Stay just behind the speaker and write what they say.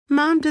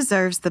Mom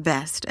deserves the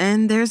best,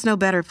 and there's no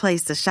better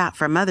place to shop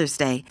for Mother's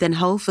Day than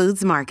Whole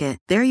Foods Market.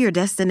 They're your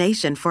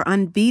destination for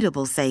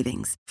unbeatable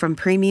savings, from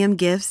premium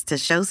gifts to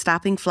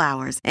show-stopping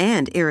flowers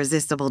and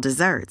irresistible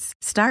desserts.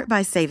 Start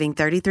by saving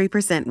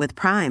 33% with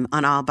Prime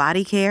on all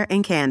body care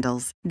and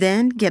candles.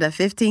 Then get a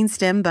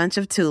 15-stem bunch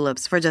of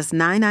tulips for just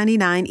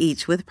 $9.99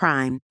 each with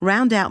Prime.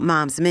 Round out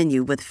Mom's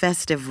menu with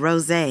festive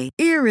rosé,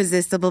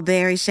 irresistible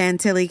berry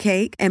chantilly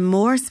cake, and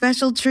more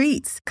special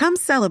treats. Come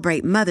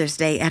celebrate Mother's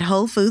Day at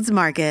Whole Foods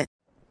Market.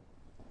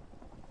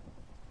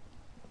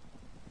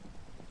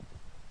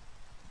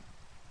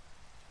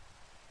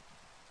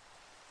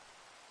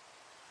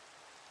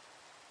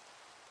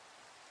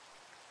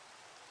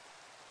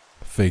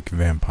 Fake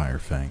vampire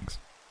fangs.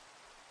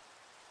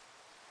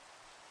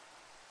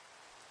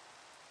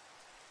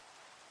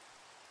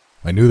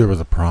 I knew there was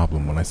a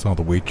problem when I saw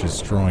the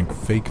waitress drawing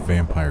fake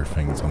vampire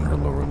fangs on her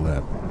lower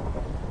lip.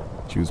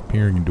 She was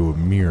peering into a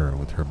mirror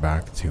with her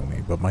back to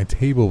me, but my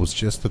table was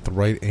just at the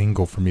right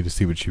angle for me to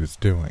see what she was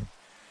doing.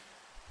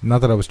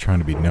 Not that I was trying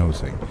to be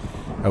nosy.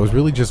 I was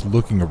really just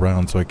looking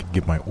around so I could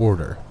get my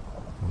order.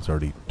 It was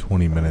already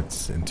 20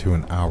 minutes into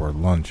an hour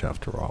lunch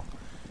after all.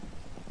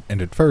 And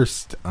at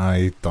first,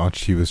 I thought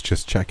she was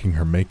just checking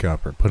her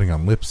makeup or putting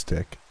on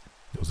lipstick.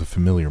 It was a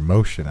familiar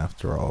motion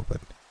after all, but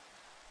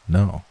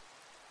no.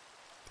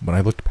 When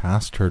I looked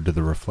past her to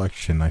the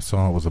reflection, I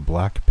saw it was a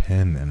black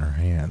pen in her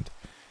hand,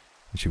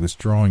 and she was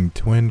drawing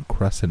twin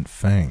crescent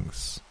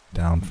fangs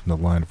down from the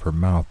line of her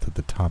mouth to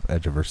the top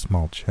edge of her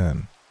small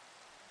chin.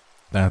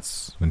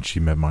 That's when she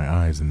met my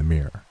eyes in the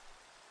mirror.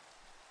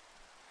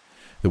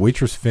 The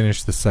waitress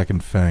finished the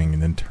second fang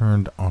and then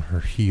turned on her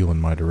heel in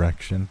my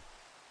direction.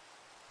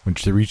 When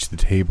she reached the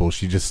table,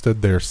 she just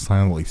stood there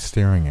silently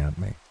staring at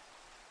me.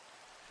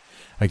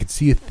 I could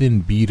see a thin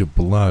bead of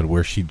blood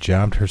where she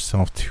jabbed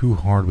herself too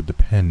hard with the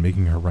pen,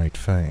 making her right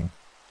fang.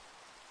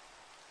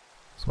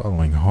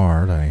 Swallowing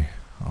hard, I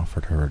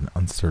offered her an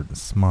uncertain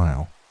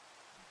smile.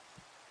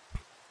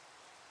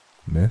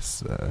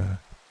 Miss,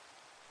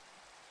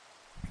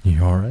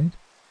 you alright?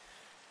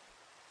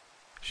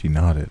 She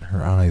nodded,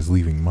 her eyes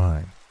leaving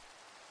mine.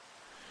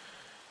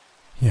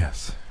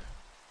 Yes,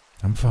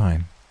 I'm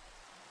fine.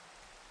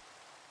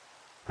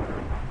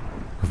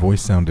 Her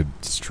voice sounded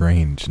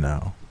strange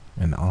now,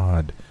 an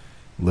odd,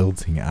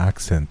 lilting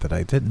accent that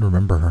I didn't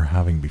remember her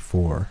having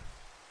before.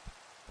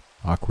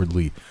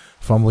 Awkwardly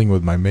fumbling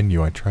with my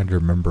menu, I tried to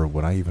remember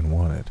what I even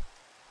wanted.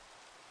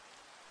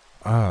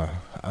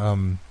 Club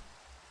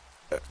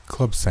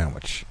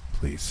sandwich,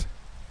 please,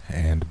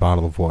 and a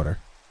bottle of water.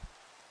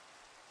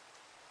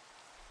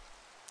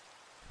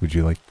 Would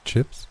you like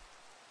chips?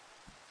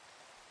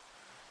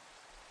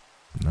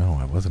 No,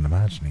 I wasn't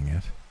imagining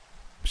it.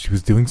 She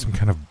was doing some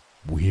kind of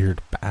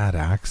weird, bad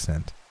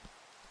accent.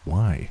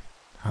 Why?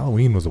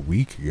 Halloween was a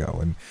week ago,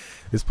 and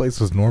this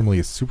place was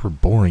normally super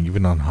boring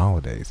even on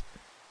holidays.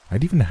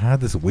 I'd even had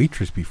this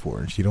waitress before,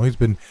 and she'd always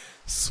been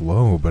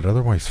slow, but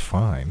otherwise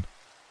fine.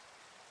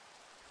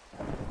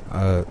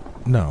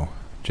 No.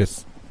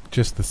 Just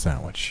the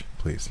sandwich,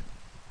 please.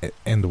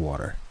 And the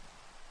water.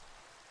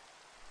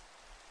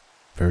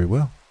 Very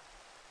well.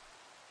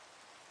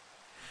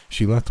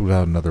 She left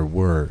without another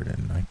word,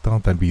 and I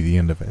thought that'd be the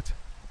end of it.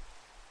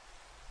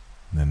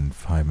 Then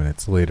 5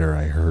 minutes later,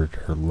 I heard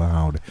her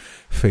loud,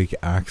 fake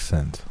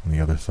accent on the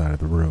other side of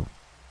the room.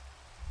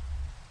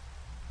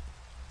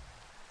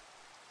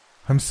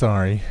 I'm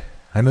sorry.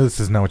 I know this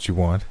is not what you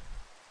want.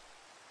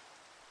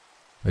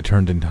 I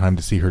turned in time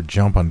to see her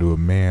jump onto a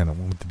man at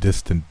one of the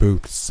distant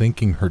booths,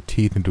 sinking her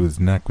teeth into his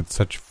neck with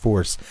such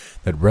force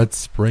that red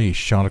spray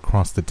shot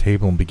across the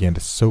table and began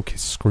to soak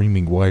his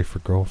screaming wife or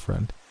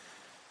girlfriend.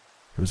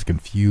 There was a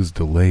confused,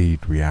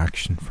 delayed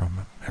reaction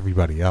from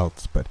everybody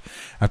else, but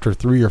after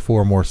 3 or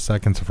 4 more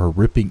seconds of her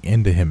ripping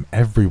into him,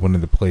 everyone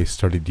in the place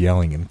started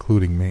yelling,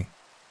 including me.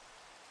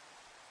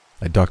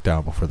 I ducked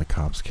out before the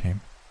cops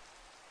came.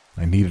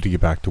 I needed to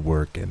get back to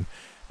work, and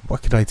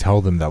what could I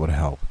tell them that would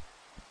help?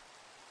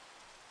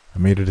 I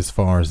made it as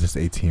far as this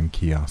ATM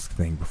kiosk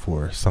thing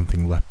before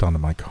something leapt onto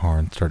my car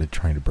and started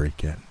trying to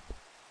break in.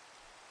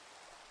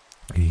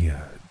 He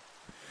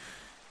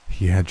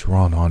had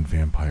drawn on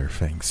vampire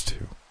fangs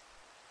too.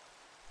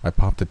 I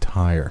popped a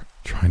tire,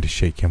 trying to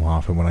shake him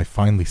off, and when I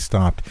finally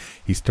stopped,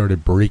 he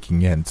started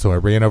breaking in, so I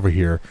ran over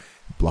here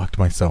and blocked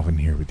myself in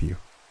here with you.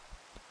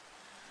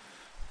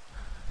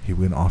 He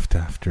went off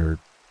to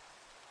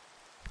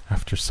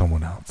after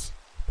someone else,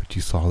 but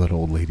you saw that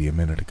old lady a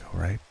minute ago,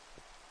 right?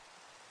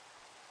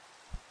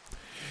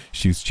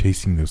 She was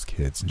chasing those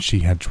kids, and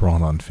she had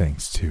drawn on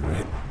fangs too.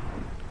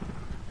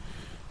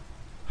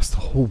 Has the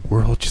whole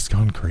world just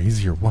gone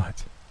crazy or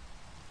what?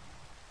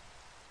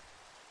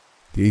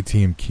 The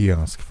ATM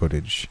kiosk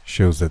footage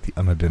shows that the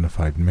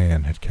unidentified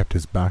man had kept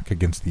his back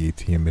against the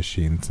ATM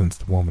machine since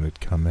the woman had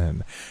come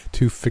in,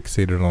 too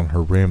fixated on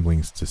her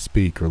ramblings to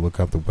speak or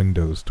look out the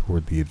windows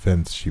toward the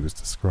events she was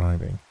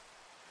describing.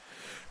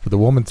 For the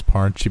woman's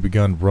part, she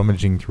began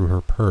rummaging through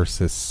her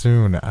purse as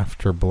soon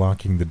after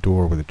blocking the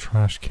door with a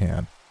trash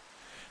can.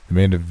 The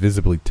man had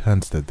visibly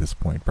tensed at this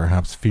point,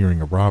 perhaps fearing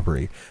a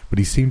robbery, but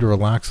he seemed to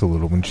relax a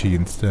little when she,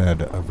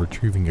 instead of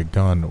retrieving a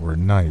gun or a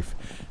knife,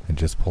 had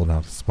just pulled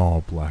out a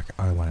small black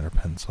eyeliner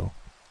pencil.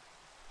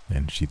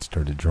 And she'd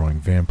started drawing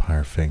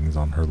vampire fangs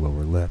on her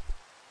lower lip.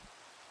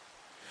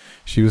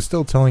 She was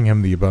still telling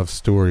him the above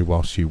story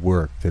while she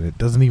worked, and it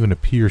doesn't even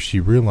appear she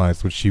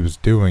realized what she was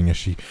doing as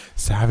she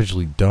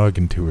savagely dug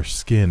into her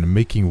skin,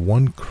 making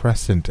one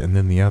crescent and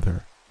then the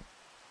other.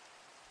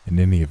 In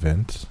any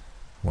event,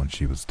 once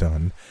she was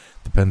done,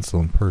 the pencil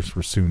and purse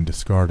were soon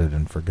discarded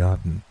and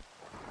forgotten.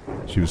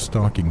 She was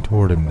stalking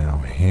toward him now,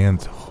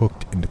 hands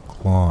hooked into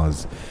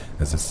claws,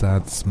 as a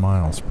sad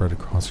smile spread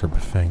across her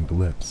befanged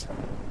lips.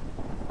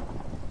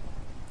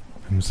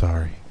 "I'm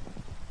sorry.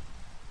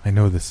 I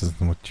know this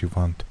isn't what you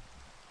want."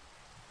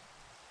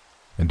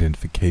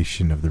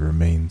 Identification of the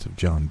remains of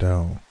John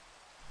Doe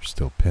are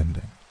still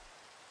pending.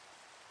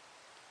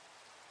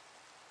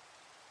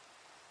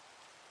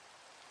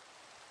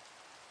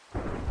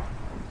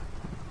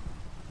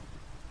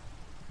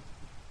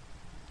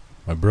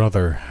 My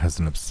brother has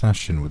an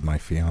obsession with my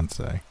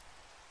fiancée.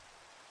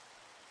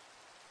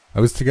 I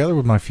was together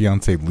with my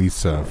fiancée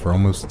Lisa for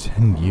almost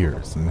 10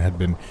 years and had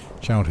been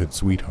childhood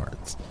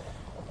sweethearts.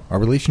 Our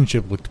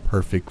relationship looked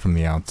perfect from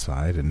the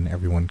outside, and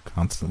everyone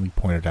constantly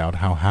pointed out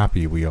how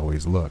happy we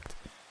always looked.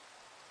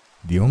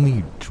 The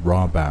only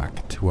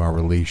drawback to our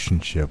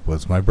relationship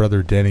was my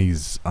brother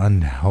Denny's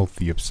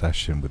unhealthy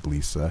obsession with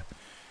Lisa.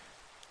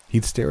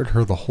 He'd stare at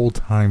her the whole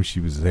time she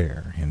was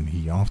there, and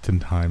he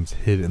oftentimes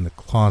hid in the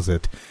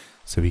closet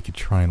so he could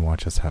try and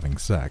watch us having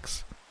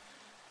sex.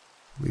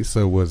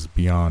 Lisa was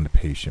beyond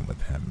patient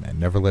with him and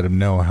never let him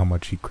know how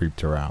much he creeped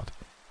her out.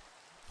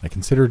 I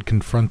considered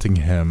confronting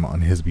him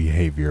on his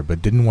behavior,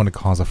 but didn't want to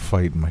cause a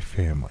fight in my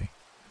family.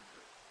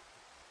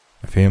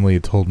 My family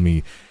had told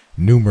me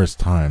numerous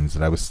times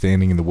that I was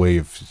standing in the way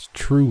of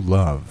true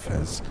love,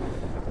 as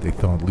they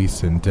thought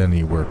Lisa and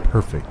Denny were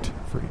perfect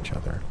for each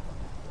other.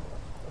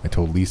 I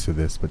told Lisa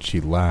this, but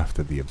she laughed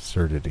at the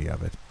absurdity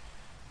of it.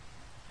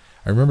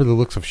 I remember the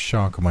looks of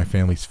shock on my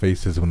family's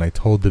faces when I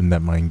told them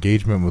that my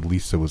engagement with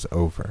Lisa was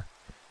over.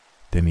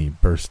 Denny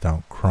burst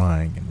out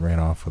crying and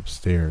ran off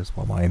upstairs,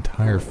 while my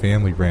entire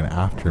family ran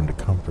after him to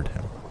comfort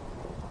him.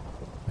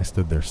 I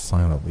stood there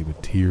silently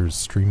with tears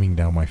streaming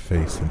down my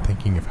face and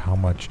thinking of how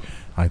much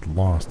I'd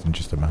lost in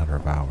just a matter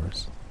of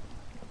hours.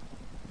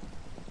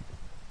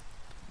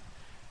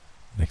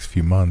 The next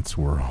few months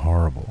were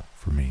horrible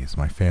for me, as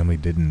my family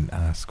didn't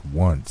ask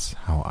once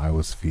how I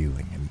was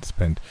feeling and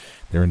spent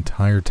their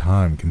entire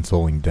time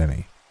consoling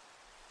Denny.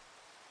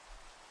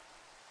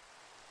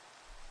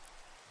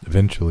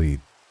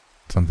 Eventually,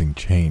 something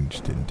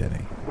changed in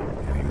Denny,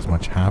 and he was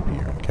much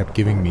happier and kept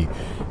giving me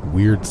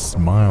weird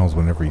smiles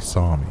whenever he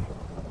saw me.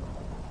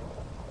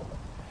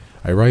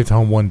 I arrived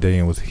home one day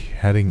and was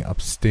heading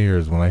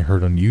upstairs when I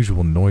heard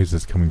unusual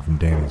noises coming from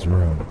Danny's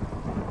room.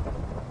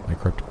 I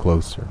crept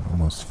closer and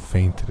almost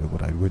fainted at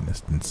what I'd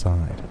witnessed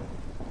inside.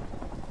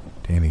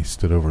 Danny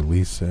stood over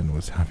Lisa and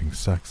was having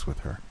sex with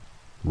her.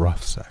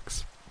 Rough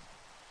sex.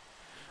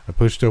 I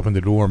pushed open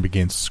the door and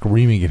began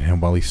screaming at him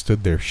while he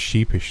stood there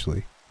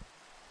sheepishly.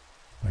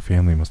 My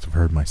family must have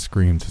heard my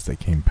screams as they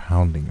came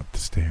pounding up the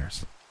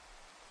stairs.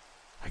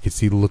 I could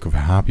see the look of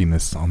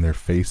happiness on their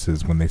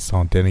faces when they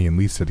saw Denny and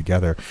Lisa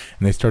together,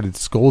 and they started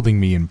scolding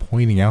me and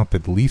pointing out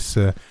that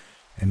Lisa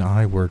and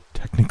I were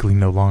technically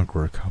no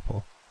longer a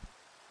couple.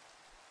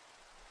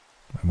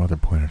 My mother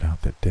pointed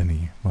out that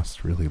Denny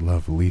must really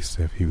love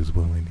Lisa if he was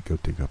willing to go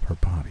dig up her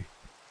body.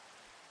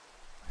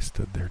 I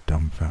stood there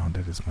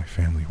dumbfounded as my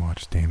family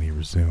watched Danny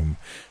resume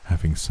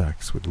having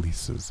sex with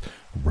Lisa's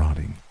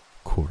rotting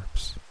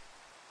corpse.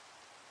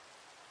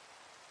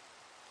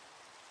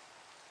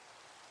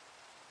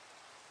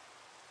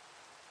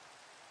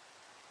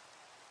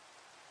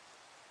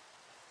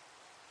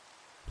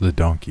 The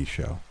Donkey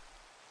Show.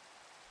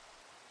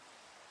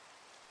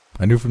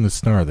 I knew from the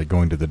start that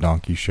going to the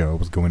Donkey Show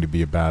was going to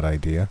be a bad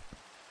idea.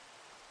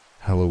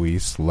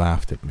 Heloise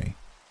laughed at me,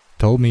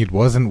 told me it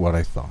wasn't what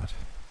I thought.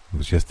 It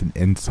was just an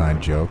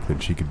inside joke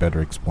that she could better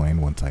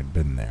explain once I'd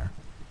been there.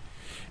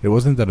 It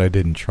wasn't that I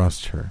didn't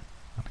trust her,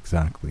 not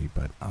exactly,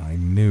 but I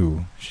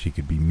knew she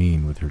could be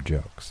mean with her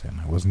jokes, and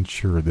I wasn't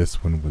sure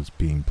this one was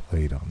being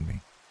played on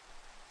me.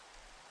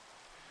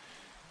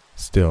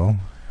 Still,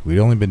 we'd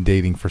only been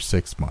dating for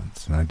 6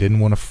 months, and I didn't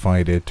want to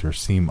fight it or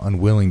seem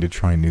unwilling to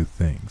try new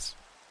things.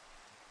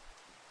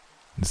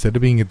 Instead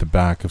of being at the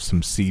back of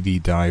some seedy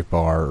dive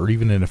bar or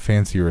even in a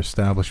fancier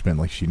establishment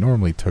like she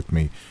normally took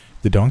me,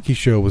 the Donkey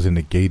Show was in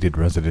a gated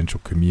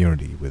residential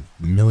community with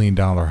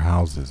million-dollar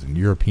houses and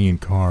European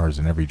cars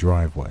in every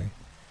driveway.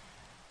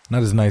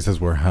 Not as nice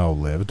as where Hal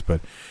lived, but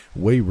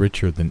way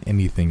richer than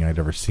anything I'd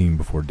ever seen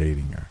before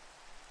dating her.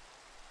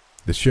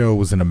 The show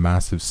was in a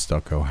massive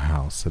stucco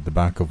house at the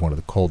back of one of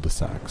the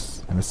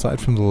cul-de-sacs, and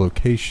aside from the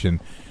location,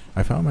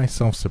 I found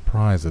myself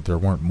surprised that there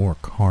weren't more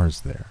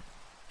cars there,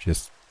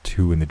 just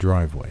 2 in the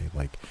driveway,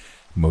 like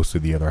most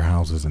of the other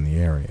houses in the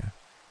area.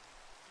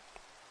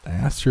 I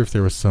asked her if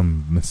there was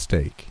some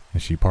mistake,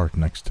 as she parked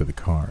next to the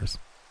cars.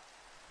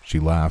 She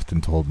laughed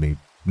and told me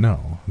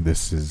No,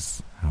 this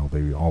is how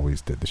they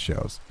always did the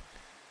shows.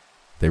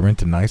 They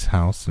rent a nice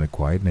house in a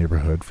quiet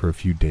neighborhood for a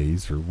few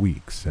days or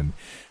weeks and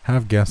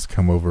have guests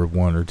come over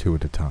one or two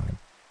at a time.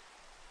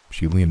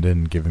 She leaned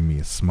in, giving me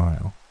a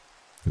smile.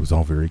 It was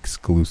all very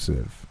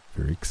exclusive,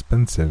 very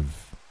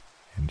expensive,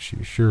 and she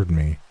assured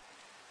me,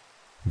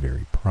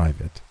 very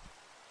private.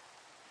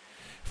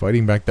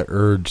 Fighting back the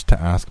urge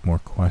to ask more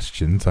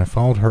questions, I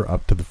followed her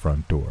up to the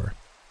front door.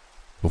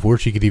 Before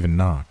she could even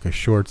knock, a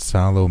short,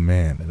 sallow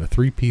man in a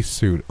three-piece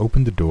suit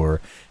opened the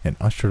door and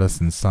ushered us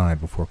inside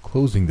before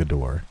closing the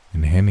door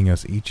and handing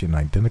us each an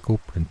identical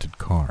printed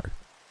card.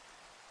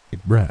 It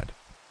read,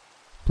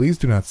 "Please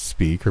do not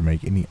speak or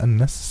make any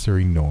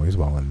unnecessary noise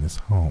while in this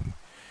home.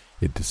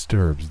 It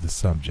disturbs the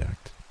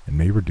subject and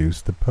may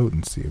reduce the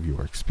potency of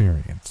your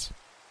experience."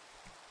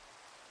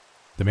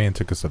 The man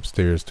took us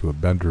upstairs to a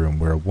bedroom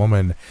where a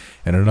woman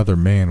and another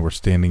man were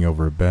standing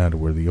over a bed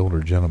where the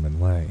older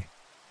gentleman lay.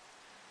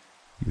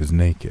 He was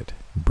naked,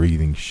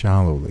 breathing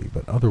shallowly,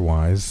 but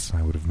otherwise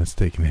I would have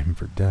mistaken him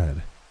for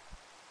dead.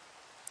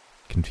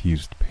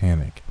 Confused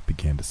panic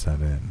began to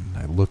set in.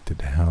 I looked at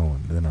Hal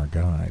and then our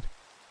guide.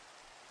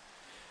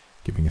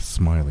 Giving a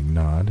smiling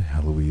nod,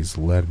 Heloise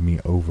led me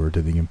over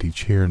to the empty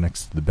chair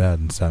next to the bed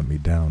and sat me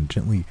down,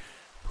 gently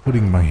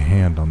putting my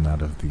hand on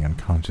that of the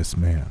unconscious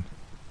man.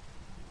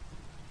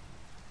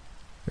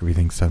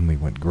 Everything suddenly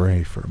went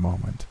gray for a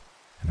moment,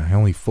 and I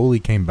only fully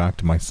came back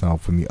to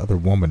myself when the other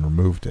woman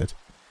removed it.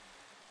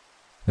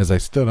 As I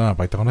stood up,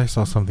 I thought I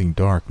saw something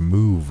dark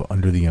move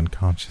under the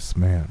unconscious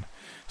man,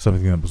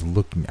 something that was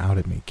looking out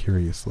at me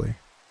curiously.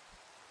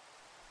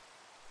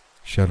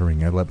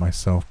 Shuddering, I let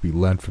myself be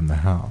led from the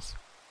house.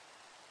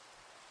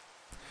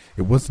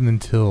 It wasn't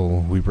until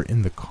we were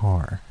in the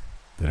car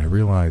that I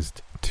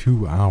realized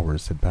 2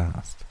 hours had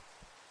passed.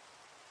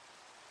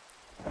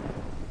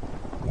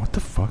 What the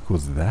fuck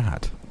was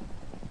that?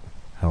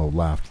 Hal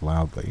laughed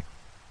loudly.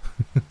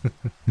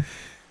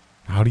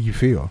 How do you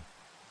feel?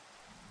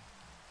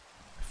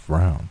 I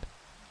frowned.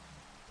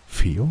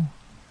 Feel?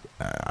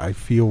 I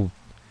feel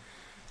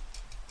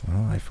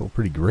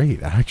pretty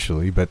great,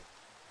 actually, but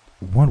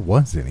what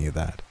was any of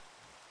that?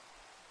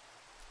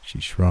 She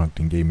shrugged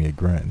and gave me a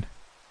grin.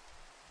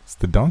 It's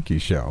the donkey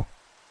show.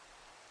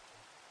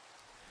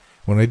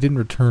 When I didn't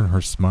return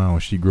her smile,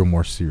 she grew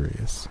more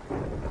serious.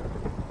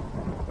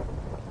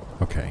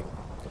 Okay,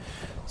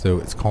 so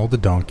it's called The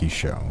Donkey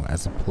Show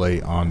as a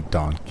play on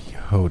Don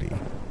Quixote.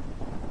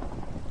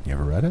 You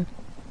ever read it?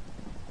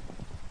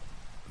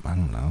 I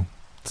don't know.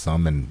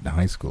 Some in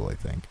high school, I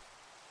think.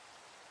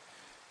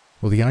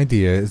 Well, the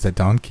idea is that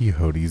Don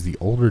Quixote is the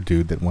older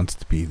dude that wants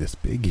to be this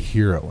big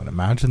hero and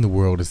imagine the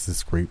world as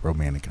this great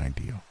romantic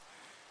ideal.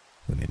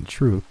 When in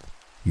truth,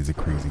 he's a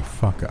crazy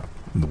fuck-up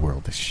and the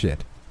world is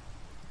shit.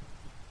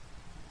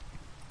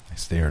 I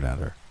stared at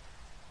her.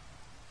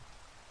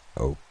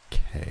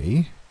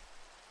 Okay.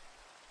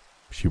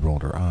 She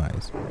rolled her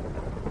eyes.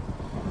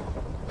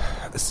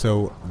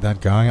 So, that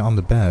guy on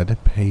the bed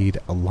paid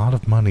a lot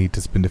of money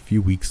to spend a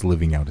few weeks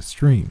living out his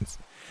dreams.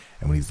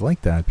 And when he's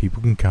like that,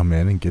 people can come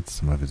in and get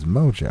some of his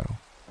mojo.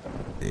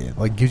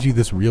 It gives you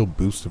this real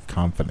boost of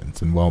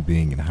confidence and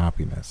well-being and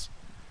happiness.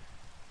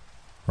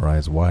 Her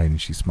eyes widened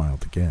and she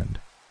smiled again.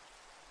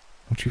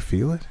 Don't you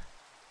feel it?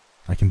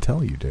 I can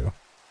tell you do.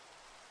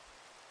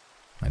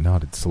 I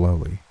nodded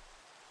slowly.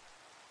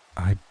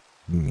 I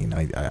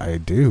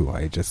do.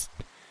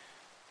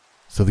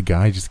 So the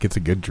guy just gets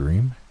a good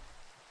dream?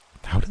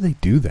 How do they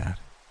do that?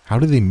 How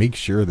do they make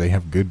sure they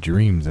have good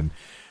dreams, and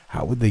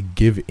how would they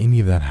give any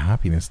of that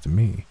happiness to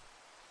me?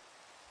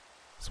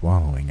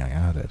 Swallowing, I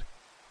added.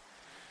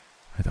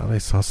 I thought I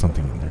saw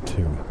something in there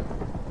too.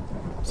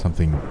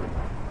 Something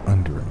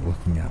under him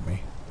looking at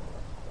me.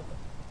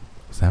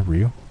 Is that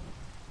real?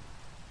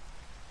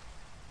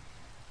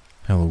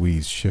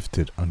 Heloise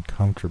shifted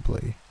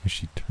uncomfortably as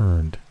she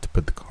turned to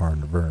put the car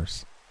in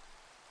reverse.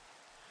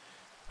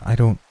 I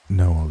don't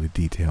know all the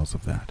details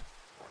of that.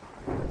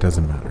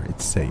 Doesn't matter,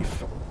 it's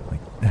safe.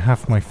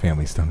 Half my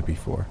family's done it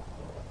before.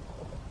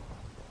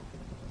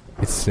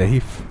 It's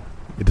safe?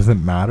 It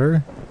doesn't matter?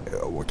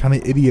 What kind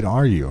of idiot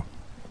are you?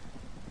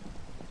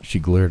 She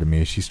glared at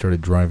me as she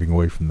started driving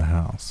away from the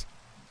house.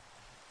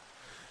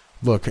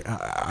 Look,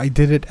 I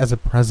did it as a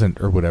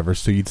present or whatever,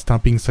 so you'd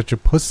stop being such a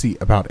pussy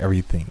about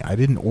everything. I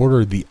didn't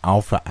order the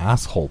alpha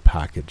asshole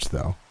package,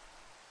 though.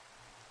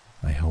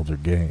 I held her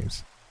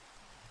gaze.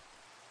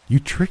 You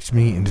tricked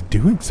me into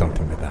doing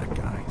something to that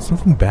guy.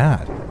 Something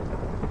bad.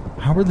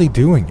 How are they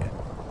doing it?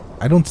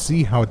 I don't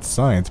see how it's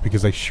science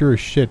because I sure as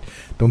shit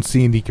don't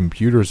see any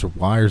computers or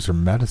wires or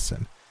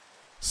medicine.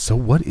 So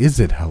what is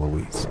it,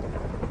 Heloise?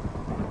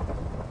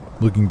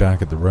 Looking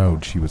back at the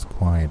road, she was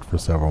quiet for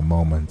several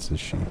moments as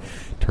she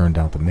turned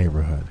out the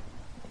neighborhood.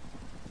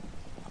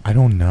 I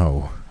don't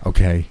know,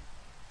 okay?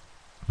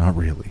 Not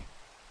really.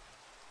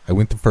 I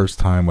went the first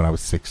time when I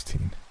was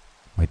 16.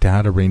 My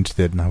dad arranged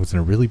it, and I was in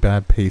a really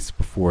bad pace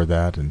before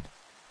that, and,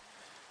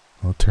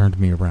 well, it turned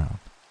me around.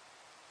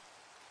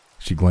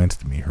 She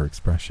glanced at me, her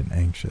expression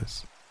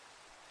anxious.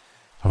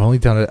 I've only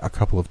done it a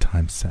couple of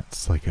times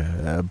since, like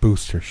a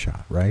booster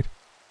shot, right?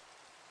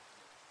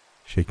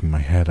 Shaking my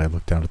head, I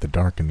looked out at the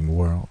darkening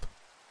world.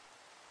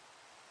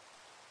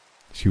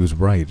 She was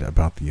right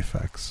about the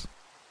effects.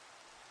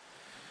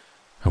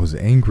 I was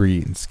angry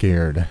and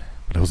scared,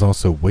 but I was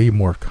also way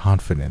more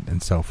confident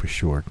and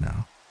self-assured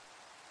now.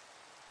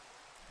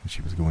 And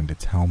she was going to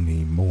tell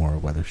me more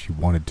whether she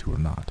wanted to or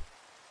not.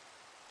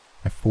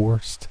 I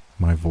forced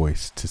my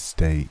voice to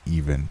stay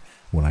even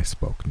when I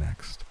spoke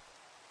next.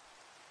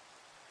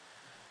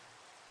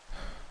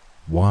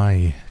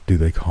 Why do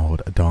they call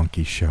it a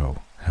donkey show,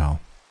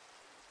 Hal?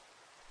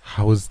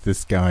 How is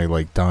this guy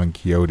like Don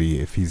Quixote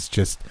if he's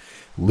just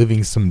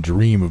living some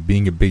dream of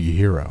being a big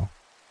hero?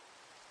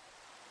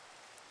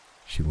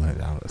 She let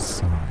out a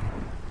sigh.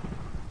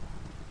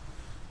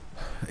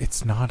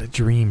 It's not a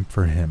dream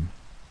for him.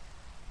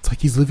 It's like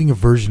he's living a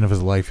version of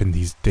his life in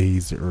these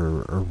days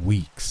or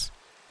weeks.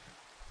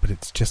 But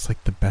it's just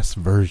like the best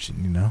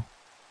version, you know?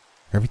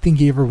 Everything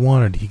he ever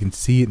wanted, he can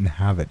see it and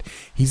have it.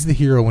 He's the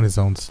hero in his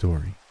own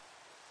story.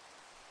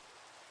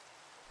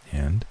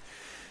 And,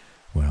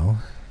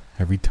 well,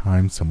 every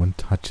time someone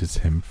touches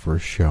him for a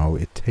show,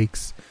 it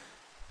takes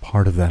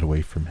part of that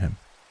away from him.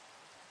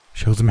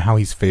 Shows him how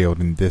he's failed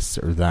in this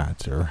or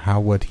that, or how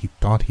what he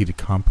thought he'd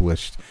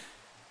accomplished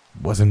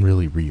wasn't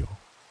really real.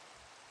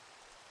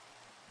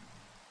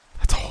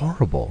 That's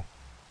horrible.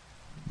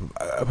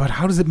 But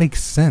how does it make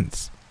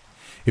sense?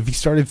 If he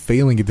started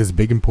failing at this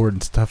big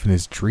important stuff in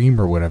his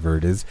dream or whatever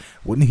it is,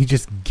 wouldn't he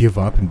just give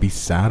up and be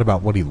sad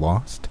about what he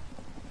lost?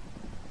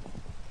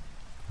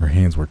 Her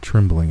hands were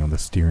trembling on the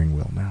steering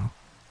wheel now.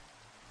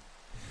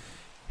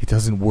 It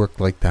doesn't work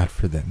like that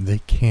for them. They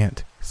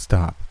can't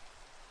stop.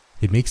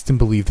 It makes them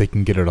believe they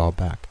can get it all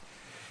back.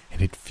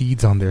 And it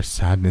feeds on their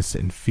sadness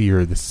and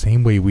fear the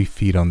same way we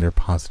feed on their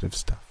positive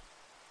stuff.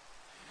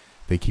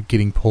 They keep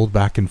getting pulled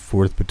back and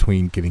forth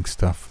between getting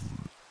stuff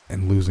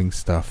and losing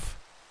stuff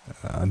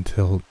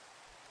until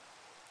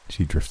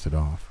she drifted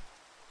off.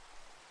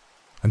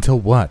 Until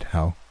what,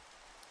 Hal?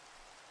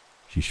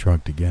 She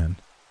shrugged again.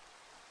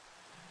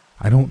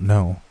 I don't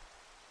know.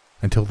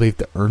 Until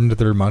they've earned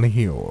their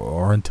money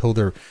or until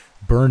they're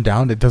burned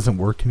out, it doesn't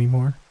work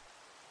anymore.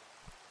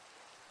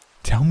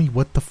 Tell me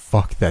what the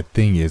fuck that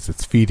thing is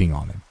that's feeding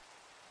on him.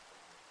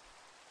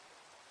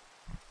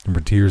 There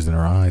were tears in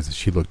her eyes as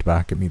she looked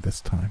back at me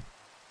this time.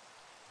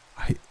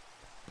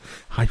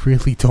 I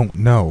really don't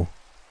know.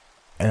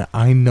 And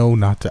I know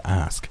not to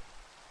ask.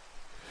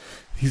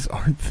 These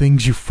aren't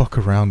things you fuck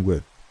around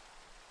with.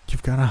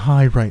 You've got a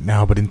high right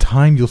now, but in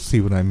time you'll see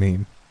what I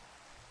mean.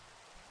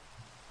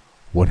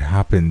 What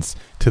happens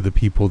to the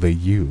people they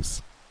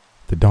use?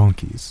 The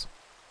donkeys.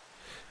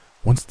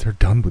 Once they're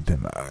done with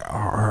them,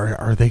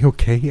 are they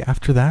okay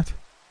after that?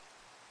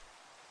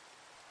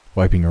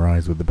 Wiping her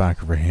eyes with the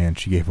back of her hand,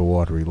 she gave a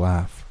watery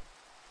laugh.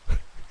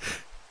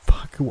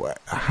 Fuck,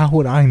 how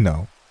would I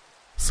know?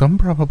 Some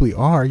probably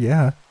are,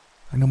 yeah.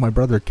 I know my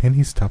brother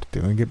Kenny stopped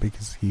doing it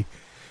because he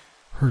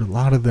heard a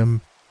lot of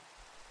them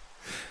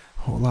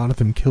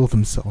kill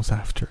themselves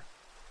after.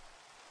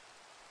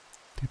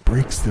 It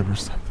breaks them or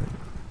something.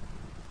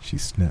 She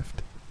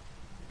sniffed.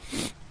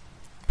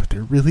 But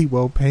they're really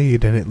well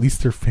paid, and at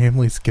least their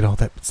families get all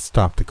that.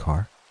 Stop the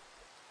car.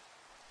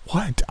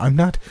 What? I'm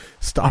not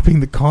stopping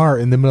the car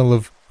in the middle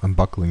of...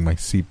 Unbuckling my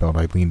seatbelt,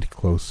 I leaned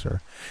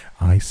closer.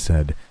 I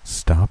said,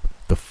 stop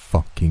the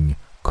fucking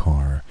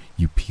car,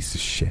 you piece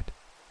of shit.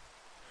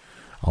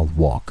 I'll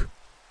walk.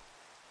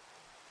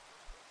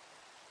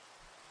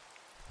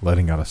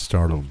 Letting out a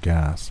startled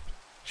gasp,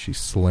 she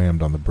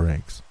slammed on the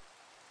brakes.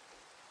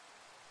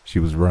 She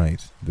was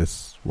right.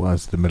 This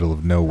was the middle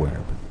of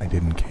nowhere, but I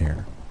didn't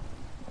care.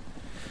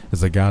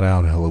 As I got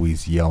out,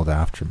 Eloise yelled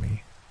after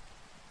me.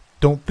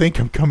 Don't think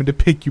I'm coming to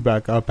pick you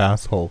back up,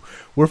 asshole.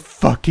 We're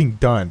fucking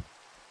done.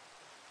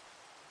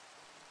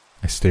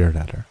 I stared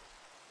at her.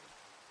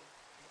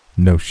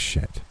 No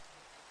shit.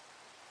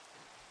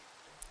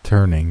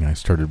 Turning, I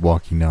started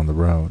walking down the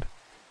road.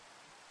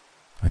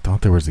 I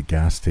thought there was a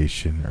gas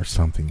station or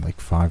something like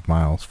 5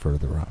 miles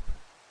further up.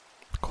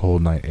 The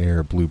cold night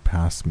air blew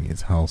past me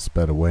as Hal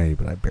sped away,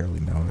 but I barely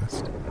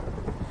noticed.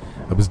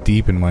 I was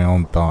deep in my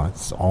own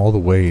thoughts, all the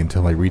way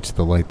until I reached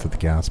the lights of the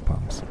gas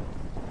pumps.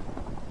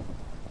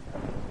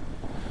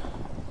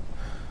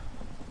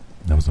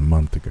 That was a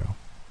month ago.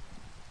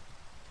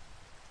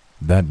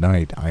 That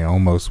night, I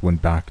almost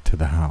went back to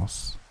the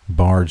house,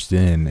 barged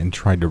in and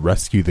tried to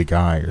rescue the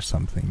guy or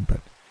something, but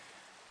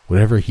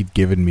whatever he'd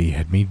given me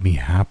had made me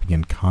happy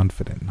and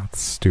confident, not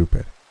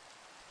stupid.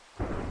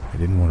 I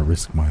didn't want to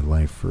risk my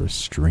life for a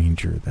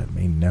stranger that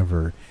may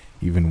never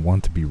even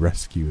want to be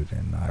rescued,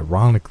 and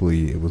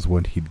ironically, it was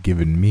what he'd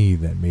given me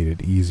that made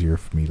it easier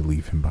for me to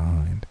leave him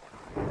behind.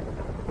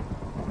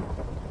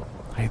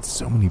 I had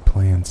so many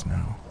plans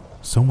now,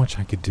 so much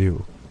I could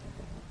do.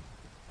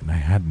 And I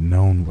hadn't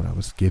known what I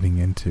was getting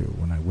into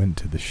when I went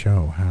to the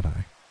show, had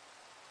I?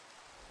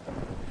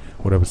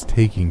 What I was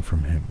taking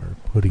from him or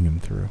putting him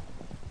through.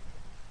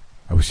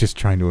 I was just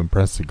trying to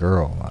impress a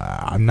girl.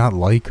 I'm not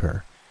like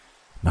her.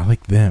 Not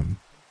like them.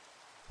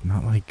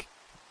 Not like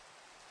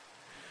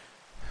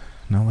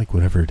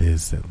whatever it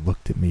is that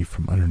looked at me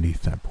from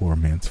underneath that poor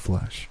man's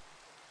flesh.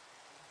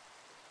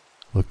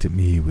 looked at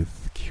me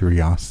with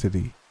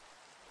curiosity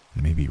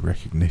and maybe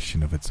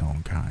recognition of its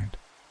own kind.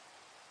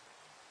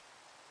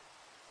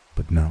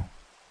 But no.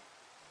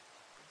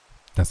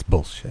 That's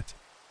bullshit.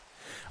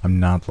 I'm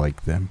not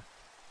like them.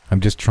 I'm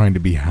just trying to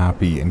be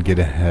happy and get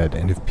ahead,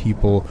 and if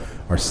people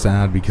are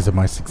sad because of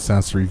my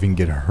success or even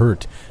get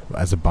hurt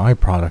as a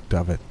byproduct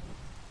of it,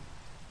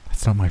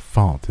 that's not my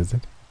fault, is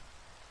it?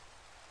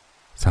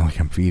 It's not like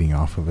I'm feeding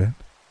off of it.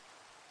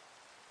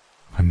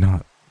 I'm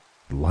not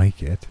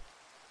like it.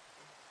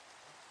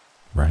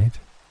 Right?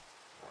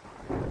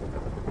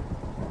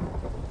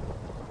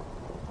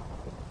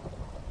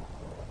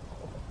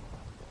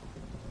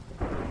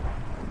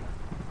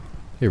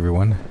 Hey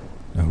everyone,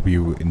 I hope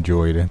you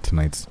enjoyed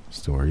tonight's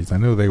stories. I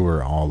know they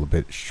were all a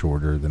bit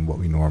shorter than what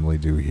we normally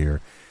do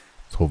here.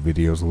 This whole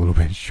video is a little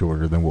bit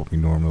shorter than what we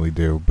normally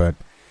do, but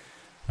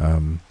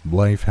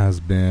life has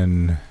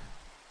been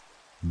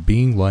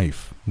being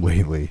life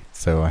lately,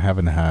 so I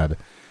haven't had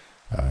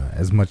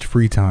as much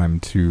free time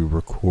to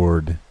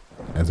record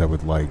as I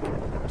would like,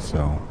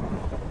 so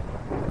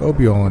I hope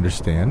you all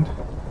understand.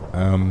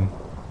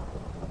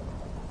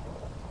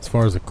 As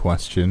far as a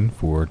question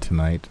for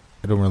tonight,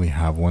 I don't really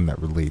have one that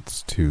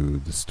relates to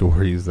the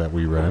stories that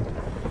we read,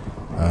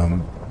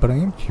 but I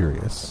am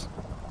curious,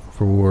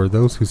 for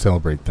those who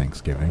celebrate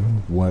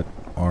Thanksgiving, what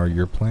are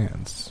your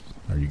plans?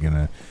 Are you going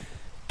to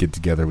get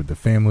together with the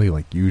family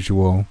like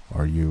usual?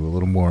 Are you a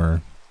little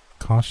more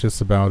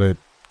cautious about it,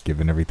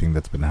 given everything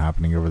that's been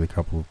happening over the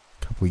couple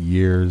of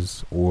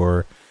years, or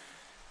are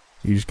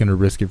you just going to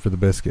risk it for the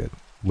biscuit,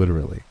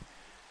 literally?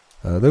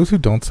 Those who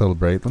don't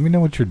celebrate, let me know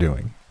what you're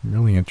doing. I'm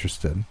really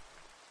interested.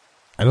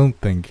 I don't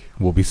think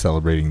we'll be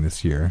celebrating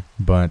this year,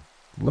 but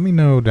let me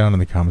know down in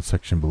the comment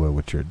section below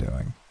what you're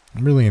doing.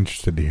 I'm really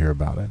interested to hear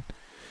about it.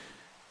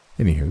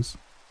 Anywho's,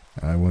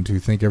 I want to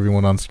thank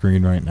everyone on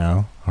screen right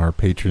now, our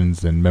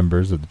patrons and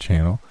members of the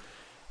channel.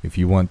 If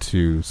you want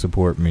to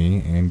support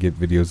me and get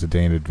videos a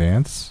day in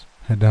advance,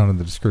 head down in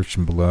the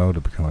description below to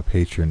become a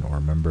patron or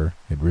a member.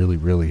 It really,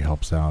 really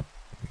helps out,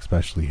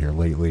 especially here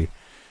lately.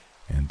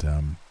 And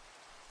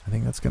I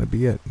think that's going to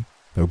be it.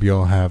 I hope you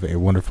all have a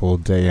wonderful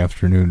day,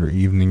 afternoon, or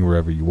evening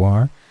wherever you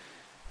are.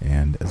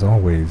 And as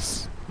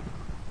always,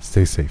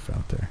 stay safe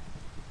out there.